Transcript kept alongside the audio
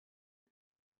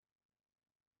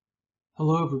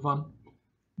Hello everyone,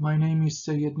 my name is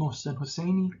Seyedmohsen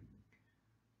Hosseini.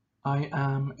 I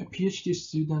am a PhD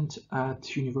student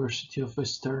at University of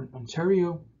Western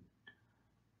Ontario.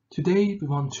 Today we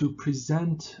want to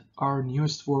present our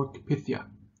newest work, PITHIA,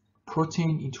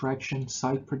 Protein Interaction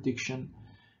Site Prediction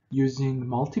using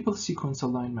multiple sequence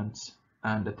alignments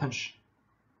and attention.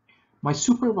 My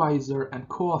supervisor and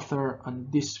co-author on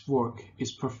this work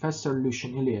is Professor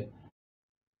Lucien Illier.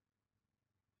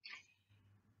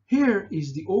 Here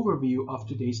is the overview of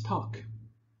today's talk.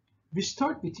 We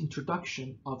start with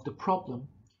introduction of the problem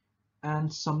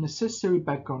and some necessary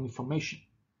background information.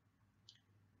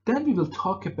 Then we will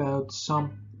talk about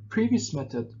some previous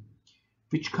method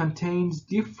which contains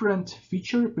different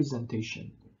feature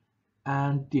representation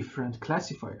and different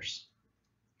classifiers.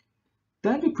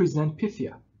 Then we present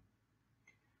PITHIA.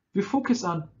 We focus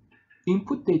on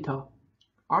input data,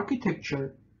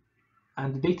 architecture,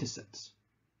 and datasets.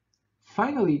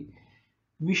 Finally,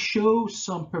 we show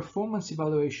some performance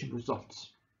evaluation results.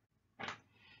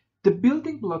 The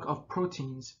building block of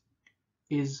proteins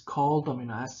is called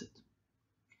amino acid.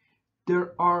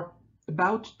 There are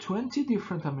about 20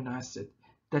 different amino acids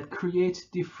that create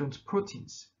different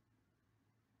proteins.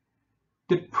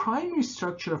 The primary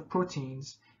structure of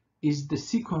proteins is the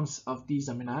sequence of these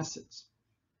amino acids.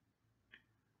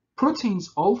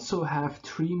 Proteins also have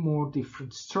 3 more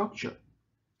different structures.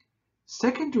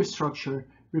 Secondary structure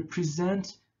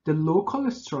represents the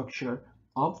local structure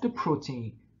of the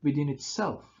protein within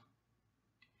itself,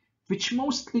 which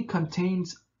mostly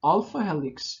contains alpha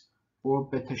helix or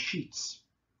beta sheets.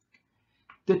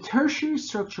 The tertiary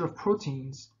structure of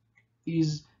proteins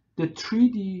is the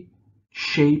 3D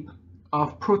shape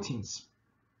of proteins.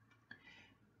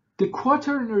 The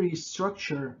quaternary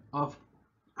structure of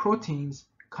proteins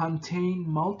contain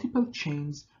multiple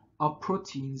chains of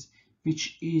proteins,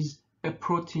 which is a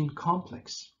protein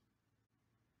complex.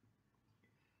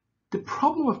 The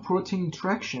problem of protein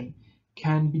interaction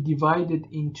can be divided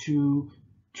into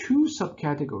 2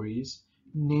 subcategories,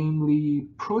 namely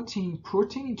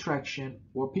protein-protein interaction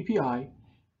or PPI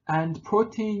and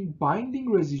protein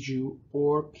binding residue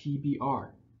or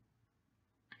PBR.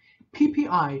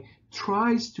 PPI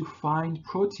tries to find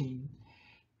proteins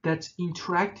that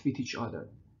interact with each other,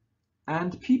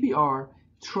 and PBR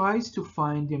tries to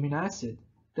find the amino acid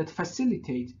that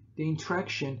facilitate the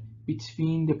interaction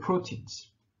between the proteins.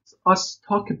 Let's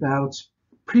talk about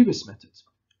previous methods.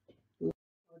 Let's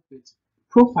start with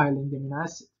profiling the amino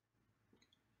acid.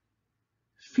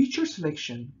 Feature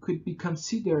selection could be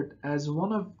considered as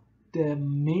one of the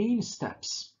main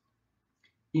steps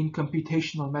in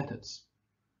computational methods.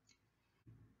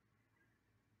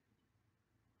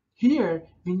 Here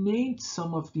we named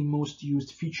some of the most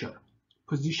used features: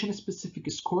 position-specific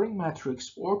scoring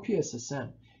matrix or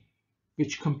PSSM,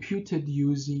 which computed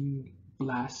using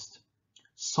BLAST,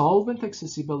 solvent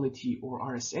accessibility or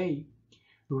RSA,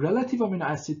 relative amino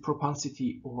acid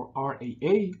propensity or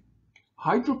RAA,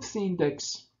 hydropsy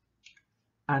index,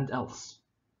 and else.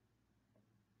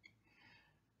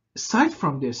 Aside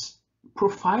from this,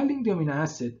 profiling the amino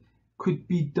acid could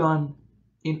be done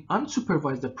in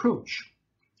unsupervised approach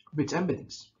with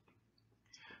embeddings.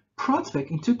 PROTVEC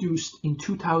introduced in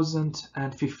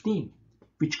 2015,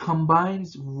 which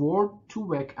combines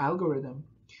word-to-vec algorithm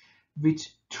with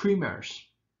trimers.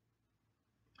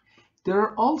 There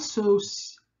are also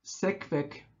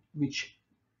SecVec, which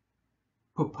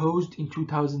proposed in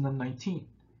 2019.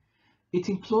 It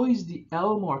employs the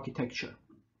ELM architecture.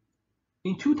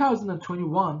 In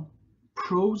 2021,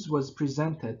 PROSE was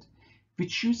presented,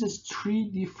 which uses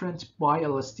 3 different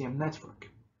bi-LSTM networks.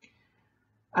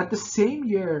 At the same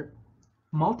year,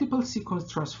 multiple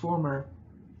sequence transformer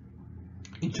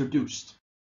introduced.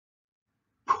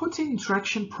 Protein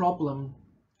interaction problems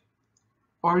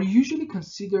are usually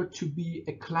considered to be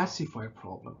a classifier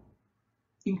problem.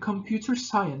 In computer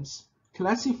science,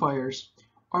 classifiers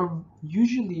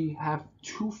usually have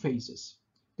 2 phases.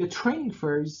 The training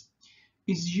phase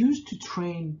is used to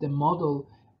train the model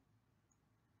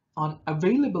on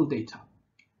available data,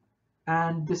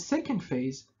 and the second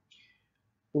phase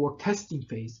or testing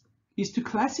phase is to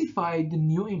classify the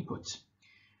new input.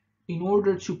 In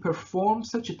order to perform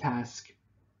such a task,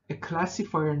 a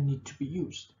classifier needs to be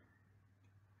used.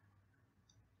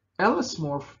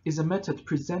 LSMorph is a method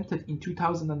presented in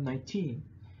 2019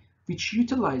 which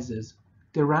utilizes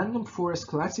the random forest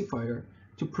classifier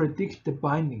to predict the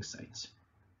binding sites.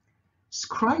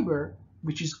 Scriber,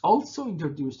 which is also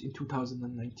introduced in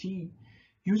 2019,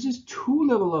 uses 2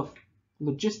 levels of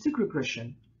logistic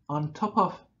regression on top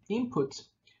of input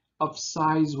of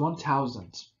size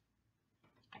 1000.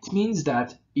 It means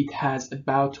that it has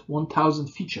about 1000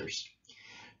 features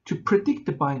to predict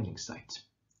the binding site.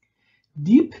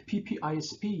 Deep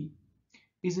PPISP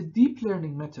is a deep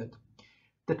learning method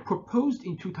that proposed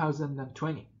in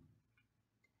 2020.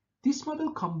 This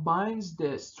model combines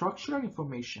the structural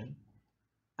information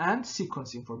and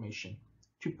sequence information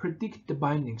to predict the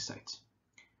binding site.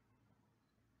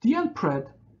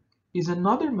 DLPRED is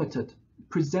another method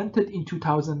presented in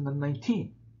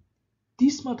 2019.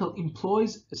 This model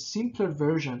employs a simpler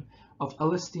version of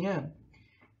LSTM,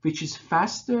 which is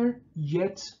faster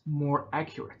yet more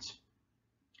accurate.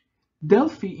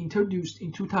 Delphi introduced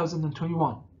in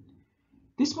 2021.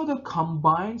 This model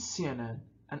combines CNN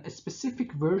and a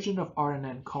specific version of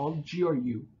RNN called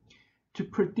GRU to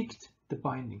predict the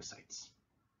binding sites.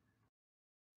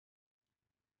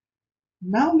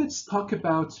 Now let's talk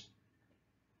about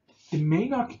the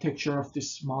main architecture of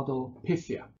this model,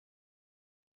 PITHIA.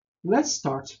 Let's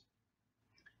start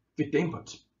with the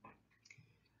input.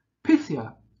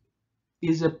 PITHIA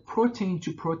is a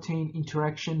protein-to-protein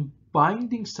interaction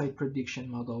binding site prediction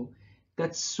model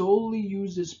that solely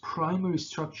uses primary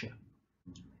structure.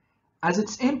 As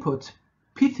its input,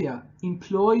 PITHIA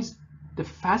employs the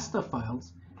FASTA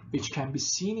files, which can be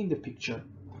seen in the picture,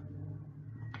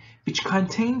 which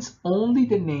contains only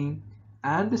the name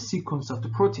and the sequence of the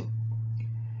protein.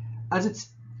 As its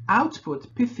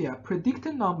output, PITHIA predicts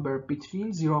a number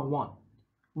between 0 and 1.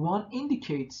 1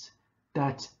 indicates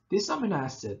that this amino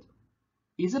acid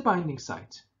is a binding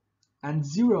site, and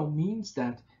 0 means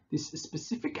that this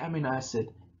specific amino acid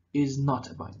is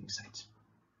not a binding site.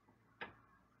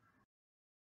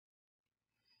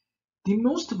 The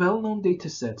most well-known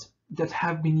datasets that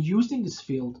have been used in this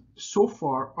field so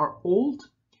far are old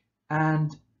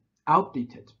and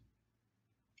outdated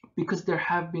because there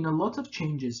have been a lot of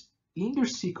changes in their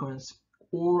sequence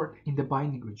or in the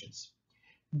binding regions.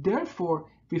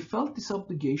 Therefore, we felt this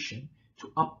obligation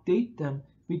to update them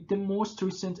with the most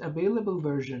recent available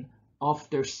version of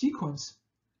their sequence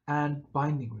and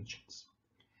binding regions.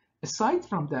 Aside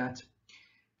from that,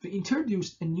 we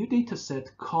introduced a new dataset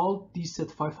called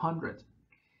DSET500.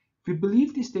 We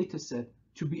believe this dataset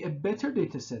to be a better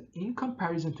dataset in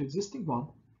comparison to existing one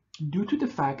due to the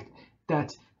fact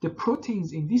that the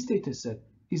proteins in this dataset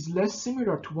is less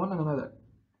similar to one another,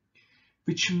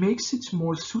 which makes it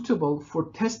more suitable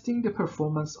for testing the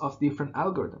performance of different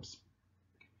algorithms.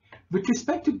 With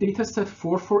respect to dataset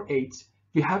 448,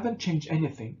 we haven't changed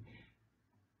anything,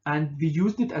 and we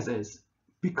used it as is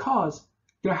because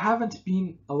there haven't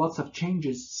been a lot of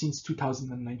changes since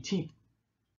 2019.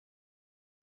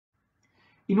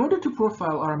 In order to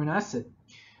profile our amino acid,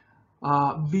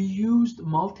 we used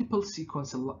multiple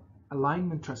sequence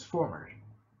alignment transformer,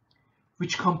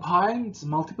 which combines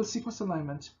multiple sequence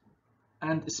alignment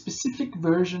and a specific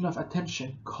version of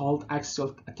attention called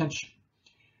axial attention.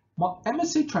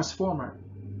 MSA transformer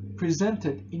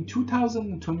presented in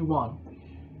 2021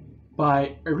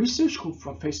 by a research group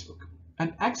from Facebook,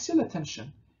 and axial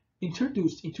attention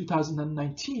introduced in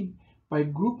 2019 by a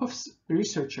group of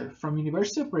researchers from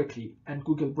University of Berkeley and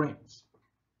Google Brains.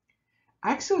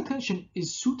 Axial attention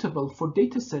is suitable for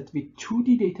datasets with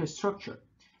 2D data structure,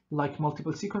 like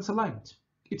multiple sequence alignment.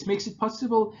 It makes it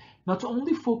possible not to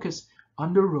only focus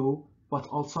on the row, but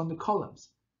also on the columns,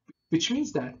 which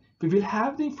means that we will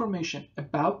have the information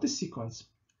about the sequence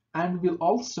and we'll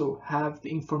also have the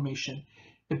information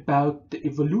about the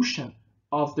evolution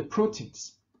of the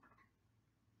proteins.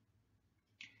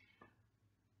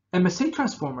 MSA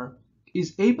transformer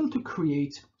is able to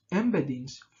create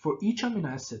embeddings for each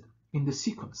amino acid in the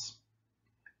sequence.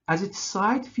 As its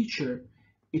side feature,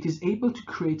 it is able to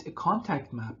create a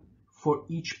contact map for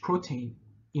each protein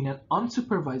in an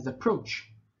unsupervised approach.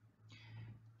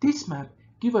 This map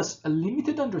gives us a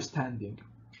limited understanding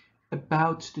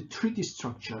about the 3D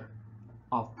structure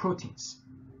of proteins.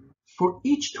 For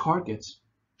each target,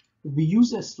 we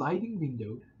use a sliding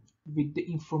window with the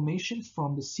information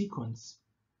from the sequence,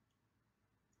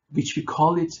 which we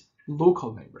call it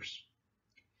local neighbors.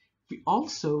 We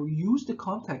also use the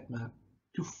contact map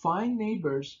to find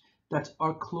neighbors that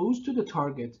are close to the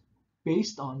target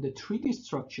based on the 3D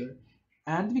structure,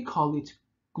 and we call it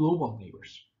global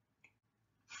neighbors.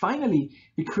 Finally,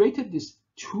 we created this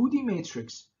 2D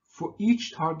matrix for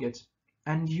each target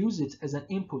and use it as an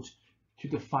input to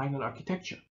the final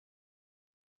architecture.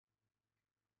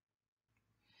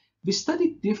 We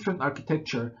studied different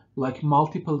architecture like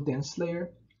multiple dense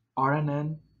layer,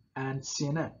 RNN, and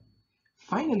CNN.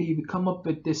 Finally, we come up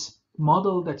with this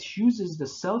model that uses the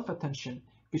self-attention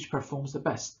which performs the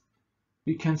best.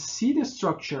 We can see the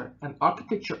structure and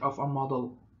architecture of our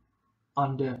model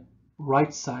on the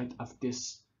right side of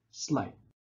this slide.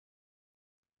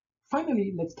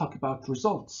 Finally, let's talk about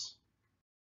results.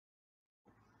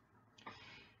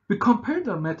 We compared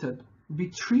our method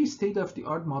with 3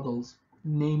 state-of-the-art models,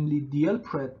 namely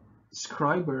DLPRED,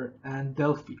 Scriber, and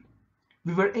Delphi.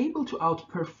 We were able to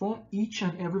outperform each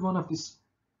and every one of these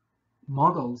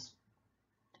models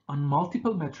on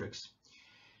multiple metrics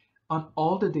on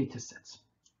all the datasets.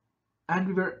 And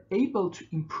we were able to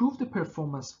improve the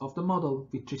performance of the model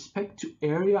with respect to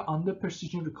area under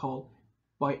precision recall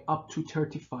by up to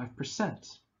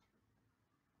 35%.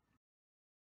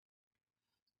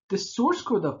 The source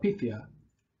code of PITHIA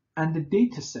and the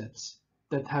datasets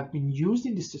that have been used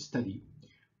in this study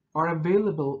are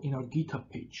available in our GitHub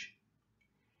page.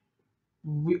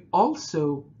 We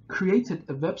also created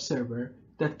a web server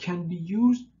that can be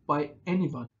used by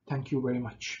anyone. Thank you very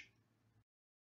much.